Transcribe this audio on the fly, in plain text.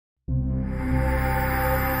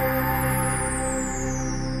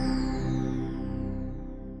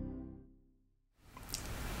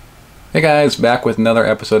Hey guys, back with another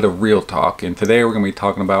episode of Real Talk, and today we're going to be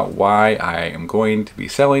talking about why I am going to be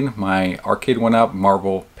selling my Arcade1Up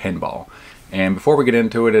Marvel Pinball. And before we get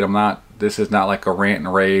into it, this is not like a rant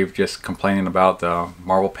and rave just complaining about the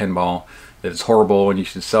Marvel Pinball, that it's horrible and you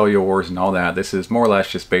should sell yours and all that. This is more or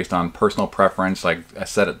less just based on personal preference, like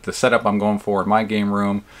the setup I'm going for in my game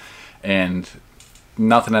room, and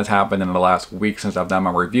nothing has happened in the last week since I've done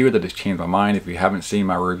my review that has changed my mind. If you haven't seen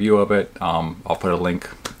my review of it, I'll put a link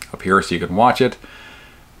up here so you can watch it.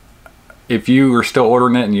 If you are still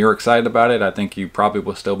ordering it and you're excited about it, I think you probably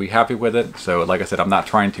will still be happy with it. So like I said, I'm not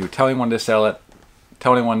trying to tell anyone to sell it,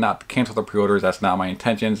 tell anyone not to cancel their pre-orders. That's not my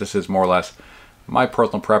intentions. This is more or less my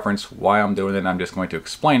personal preference, why I'm doing it, and I'm just going to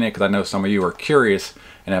explain it because I know some of you are curious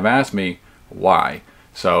and have asked me why.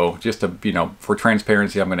 So just to, for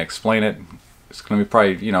transparency, I'm going to explain it. It's going to be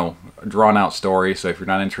probably, a drawn out story. So if you're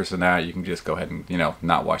not interested in that, you can just go ahead and,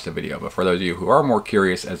 not watch the video. But for those of you who are more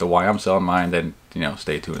curious as to why I'm selling mine, then,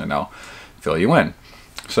 stay tuned and I'll fill you in.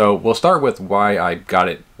 So we'll start with why I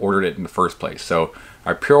ordered it in the first place. So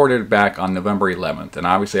I pre-ordered back on November 11th, and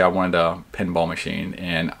obviously I wanted a pinball machine,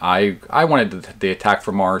 and I wanted the Attack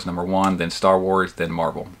from Mars #1, then Star Wars, then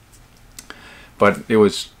Marvel. But it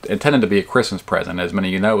was intended to be a Christmas present. As many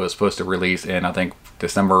of you know, it was supposed to release in, I think,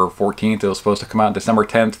 December 14th. It was supposed to come out December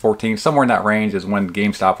 10th, 14th, somewhere in that range is when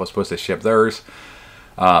GameStop was supposed to ship theirs.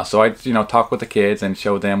 So I, talked with the kids and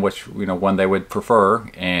showed them which, one they would prefer,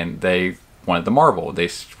 and they wanted the Marvel. They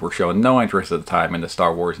were showing no interest at the time in the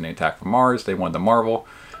Star Wars and the Attack from Mars. They wanted the Marvel,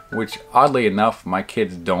 which oddly enough, my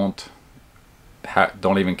kids don't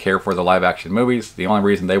even care for the live-action movies. The only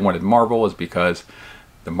reason they wanted Marvel is because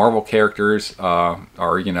the Marvel characters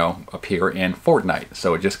appear in Fortnite.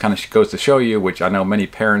 So it just kind of goes to show you, which I know many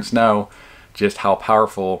parents know, just how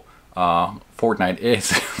powerful Fortnite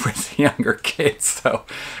is with younger kids. So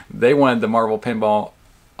they wanted the Marvel Pinball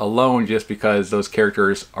alone just because those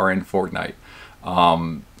characters are in Fortnite.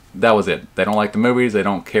 That was it. They don't like the movies. They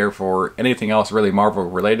don't care for anything else really Marvel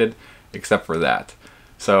related except for that.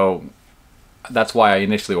 So that's why I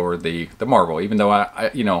initially ordered the Marvel, even though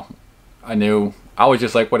I knew, I was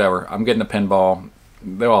just like, whatever, I'm getting a pinball,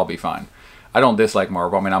 they'll all be fine. I don't dislike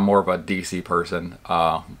Marvel. I mean, I'm more of a DC person,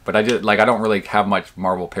 but I don't really have much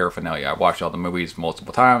Marvel paraphernalia. I watched all the movies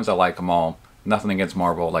multiple times. I like them all. Nothing against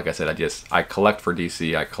Marvel. Like I said, I collect for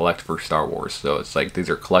DC. I collect for Star Wars. So it's like these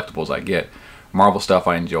are collectibles I get. Marvel stuff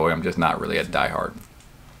I enjoy. I'm just not really a diehard.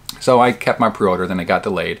 So I kept my pre-order. Then it got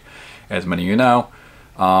delayed, as many of you know.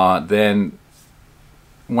 Then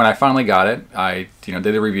when I finally got it, I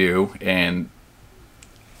did a review and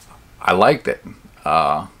I liked it.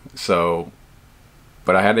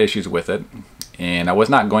 But I had issues with it, and I was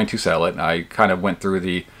not going to sell it. I kind of went through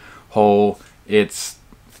the whole, I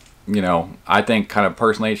think kind of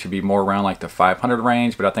personally it should be more around like the 500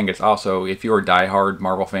 range, but I think it's also, if you're a diehard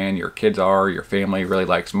Marvel fan, your kids are, your family really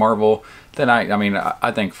likes Marvel, then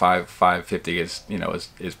I think 550 is,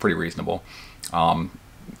 is pretty reasonable.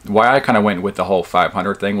 Why I kind of went with the whole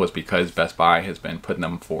 500 thing was because Best Buy has been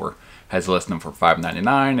has listed them for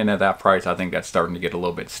 $5.99, and at that price I think that's starting to get a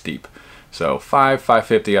little bit steep. So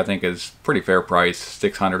 $550 I think is pretty fair price.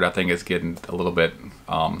 $600 I think is getting a little bit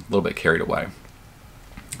carried away.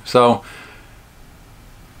 So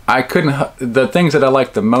the things that I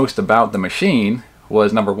liked the most about the machine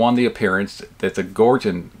was, number one, the appearance. It's a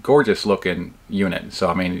gorgeous looking unit. So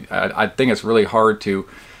I mean, I think it's really hard to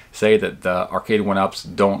say that the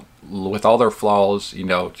Arcade1Ups don't, with all their flaws,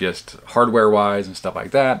 just hardware wise and stuff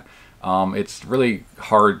like that, it's really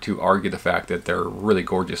hard to argue the fact that they're really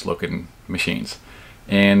gorgeous looking machines.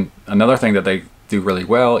 And another thing that they do really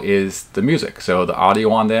well is the music. So the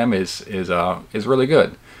audio on them is really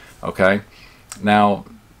good. Okay, now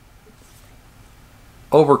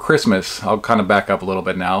over Christmas, I'll kind of back up a little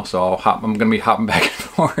bit now. So I'm going to be hopping back and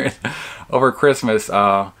forth. Over Christmas,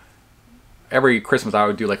 every Christmas I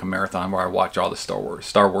would do like a marathon where I watch all the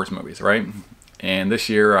Star Wars movies, right? And this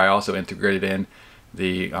year I also integrated in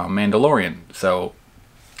the Mandalorian. So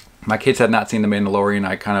my kids had not seen the Mandalorian.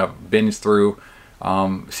 I kind of binged through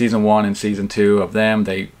season 1 and season 2 of them.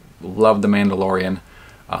 They loved the Mandalorian.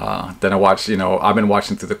 Then I watched, I've been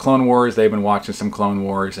watching through the Clone Wars. They've been watching some Clone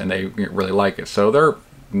Wars, and they really like it. So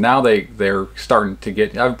they're starting to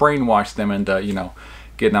get, I've brainwashed them into,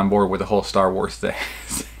 getting on board with the whole Star Wars thing.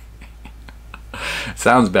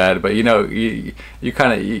 Sounds bad, but you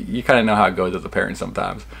kind of know how it goes as a parent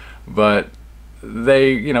sometimes. But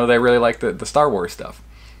they really like the Star Wars stuff.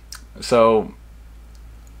 So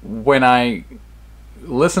when I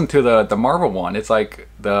listen to the Marvel one, it's like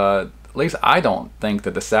at least I don't think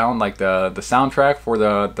that the soundtrack for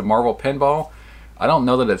the Marvel Pinball, I don't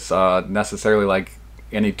know that it's necessarily like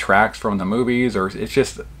any tracks from the movies, or it's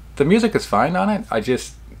just the music is fine on it.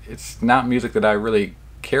 It's not music that I really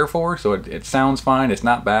care for, so it sounds fine. It's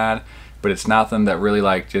not bad, but it's nothing that really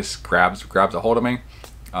like just grabs a hold of me.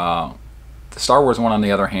 The Star Wars one, on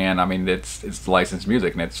the other hand, I mean, it's licensed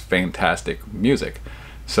music and it's fantastic music.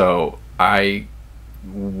 So if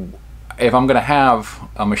I'm gonna have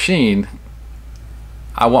a machine,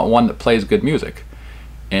 I want one that plays good music.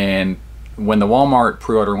 And when the Walmart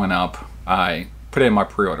pre-order went up, I put in my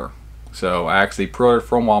pre-order. So I actually pre-ordered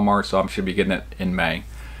from Walmart, so I should be getting it in May.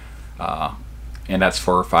 And that's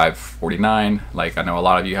for $5.49. Like, I know a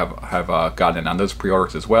lot of you have gotten in on those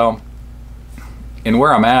pre-orders as well. And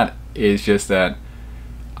where I'm at is just that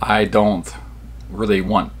I don't really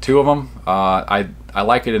want two of them. I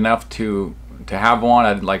like it enough to have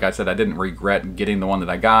one. Like I said, I didn't regret getting the one that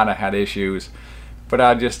I got. I had issues, but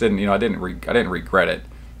I just didn't, I didn't regret it.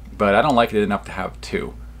 But I don't like it enough to have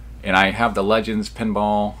two. And I have the Legends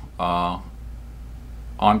pinball on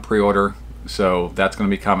pre-order, so that's going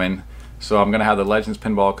to be coming. So I'm going to have the Legends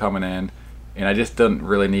pinball coming in, and I just didn't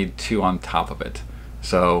really need two on top of it.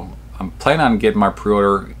 So I'm planning on getting my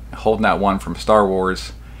pre-order, holding that one from Star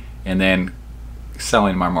Wars, and then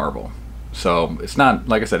selling my Marvel. So it's not,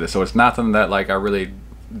 like I said, so it's nothing that like I really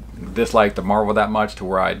dislike the Marvel that much to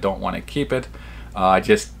where I don't want to keep it. I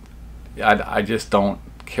just don't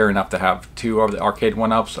care enough to have two of the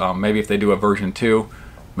Arcade1Ups. Maybe if they do a version 2,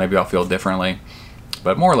 maybe I'll feel differently.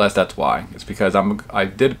 But more or less that's why. It's because I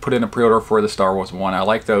did put in a pre-order for the Star Wars one. I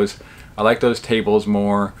like those tables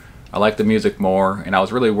more. I like the music more, and I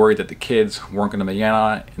was really worried that the kids weren't going to be in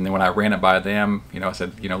on it. And then when I ran it by them, I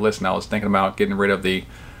said, listen, I was thinking about getting rid of the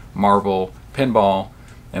Marvel pinball,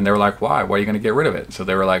 and they were like, why are you going to get rid of it? So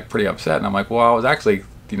they were like pretty upset, and I'm like, well, I was actually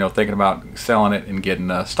thinking about selling it and getting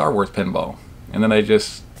a Star Wars pinball. And then they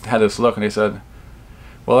just had this look and they said,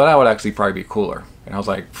 well, that would actually probably be cooler. And I was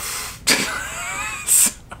like,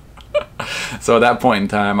 so at that point in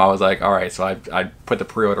time I was like, all right. So I put the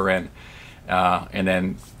pre-order in, and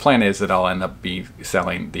then plan is that I'll end up be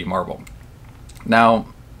selling the Marvel. Now,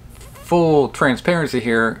 full transparency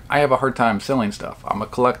here, I have a hard time selling stuff. I'm a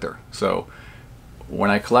collector, so when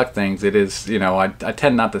I collect things, it is, I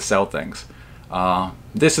tend not to sell things.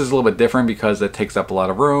 This is a little bit different because it takes up a lot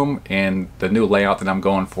of room, and the new layout that I'm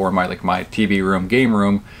going for, my TV room, game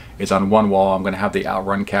room, is on one wall. I'm going to have the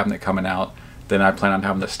Outrun cabinet coming out. Then I plan on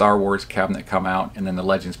having the Star Wars cabinet come out, and then the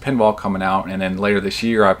Legends pinball coming out, and then later this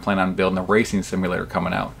year I plan on building a racing simulator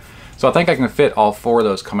coming out. So I think I can fit all 4 of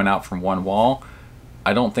those coming out from one wall.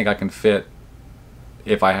 I don't think I can fit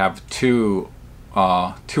if I have two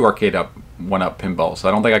Arcade1Up pinballs. So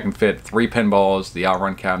I don't think I can fit 3 pinballs, the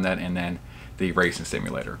Outrun cabinet, and then the racing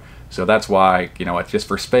simulator. So that's why, it's just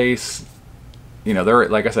for space. They're,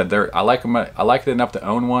 like I said, I like them. I like it enough to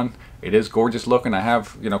own one. It is gorgeous looking. I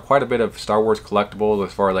have, quite a bit of Star Wars collectibles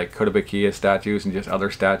as far as like Kotobukiya statues and just other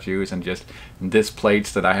statues and just disc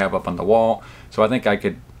plates that I have up on the wall. So I think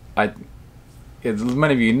as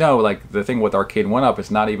many of you know, like the thing with Arcade1Up, it's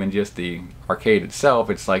not even just the arcade itself,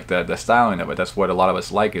 it's like the styling of it. That's what a lot of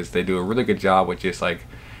us like, is they do a really good job with just like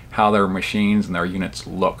how their machines and their units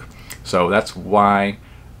look. So that's why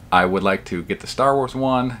I would like to get the Star Wars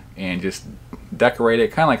one and just decorate it,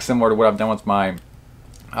 kind of like similar to what I've done with my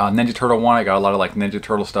Ninja Turtle one. I got a lot of like Ninja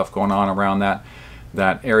Turtle stuff going on around that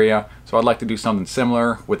area. So I'd like to do something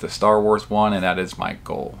similar with the Star Wars one, and that is my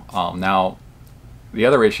goal. Now, the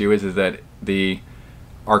other issue is that the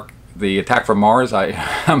Attack from Mars, I'm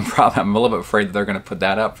a little bit afraid that they're going to put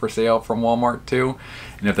that up for sale from Walmart too.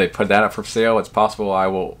 And if they put that up for sale, it's possible I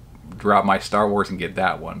will drop my Star Wars and get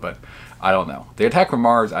that one, but I don't know. The Attack from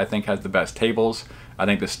Mars, I think, has the best tables. I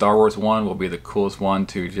think the Star Wars one will be the coolest one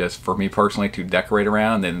to just, for me personally, to decorate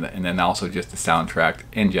around, and then also just the soundtrack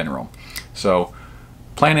in general. So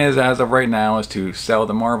plan is, as of right now, is to sell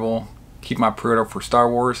the Marvel, keep my pre-order for Star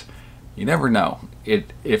Wars. You never know.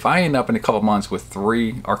 If I end up in a couple months with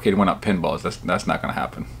 3 Arcade1Up pinballs, that's not going to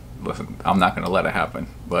happen. Listen, I'm not going to let it happen.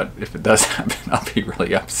 But if it does happen, I'll be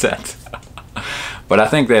really upset. But I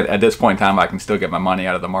think that at this point in time, I can still get my money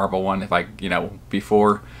out of the Marvel one. If I,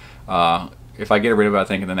 if I get rid of it, I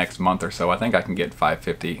think in the next month or so, I think I can get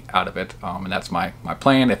 $550 out of it, and that's my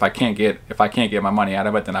plan. If I can't get my money out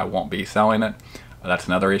of it, then I won't be selling it. That's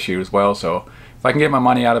another issue as well. So if I can get my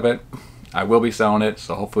money out of it, I will be selling it.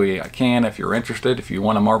 So hopefully I can. If you're interested, if you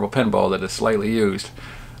want a Marvel pinball that is slightly used,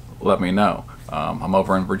 let me know. I'm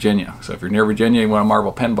over in Virginia, so if you're near Virginia and you want a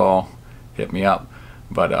Marvel pinball, hit me up.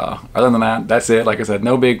 But other than that, that's it. Like I said,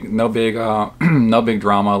 no big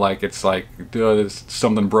drama. Like it's like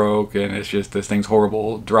something broke and it's just this thing's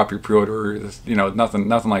horrible. Drop your pre-order. Nothing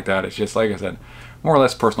like that. It's just, like I said, more or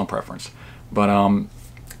less personal preference. But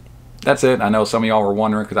that's it. I know some of y'all were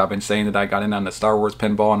wondering, because I've been saying that I got in on the Star Wars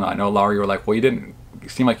pinball, and I know a lot of you were like, well, you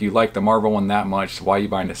seem like you like the Marvel one that much, so why are you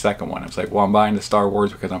buying the second one? I was like, well, I'm buying the Star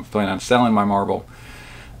Wars because I'm planning on selling my Marvel.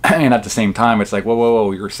 And at the same time, it's like, whoa, whoa,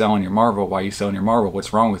 whoa, you're selling your Marvel. Why are you selling your Marvel?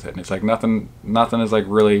 What's wrong with it? And it's like, nothing is like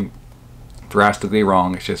really drastically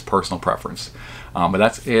wrong. It's just personal preference. But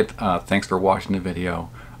that's it. Thanks for watching the video,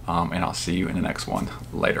 and I'll see you in the next one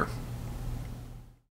later.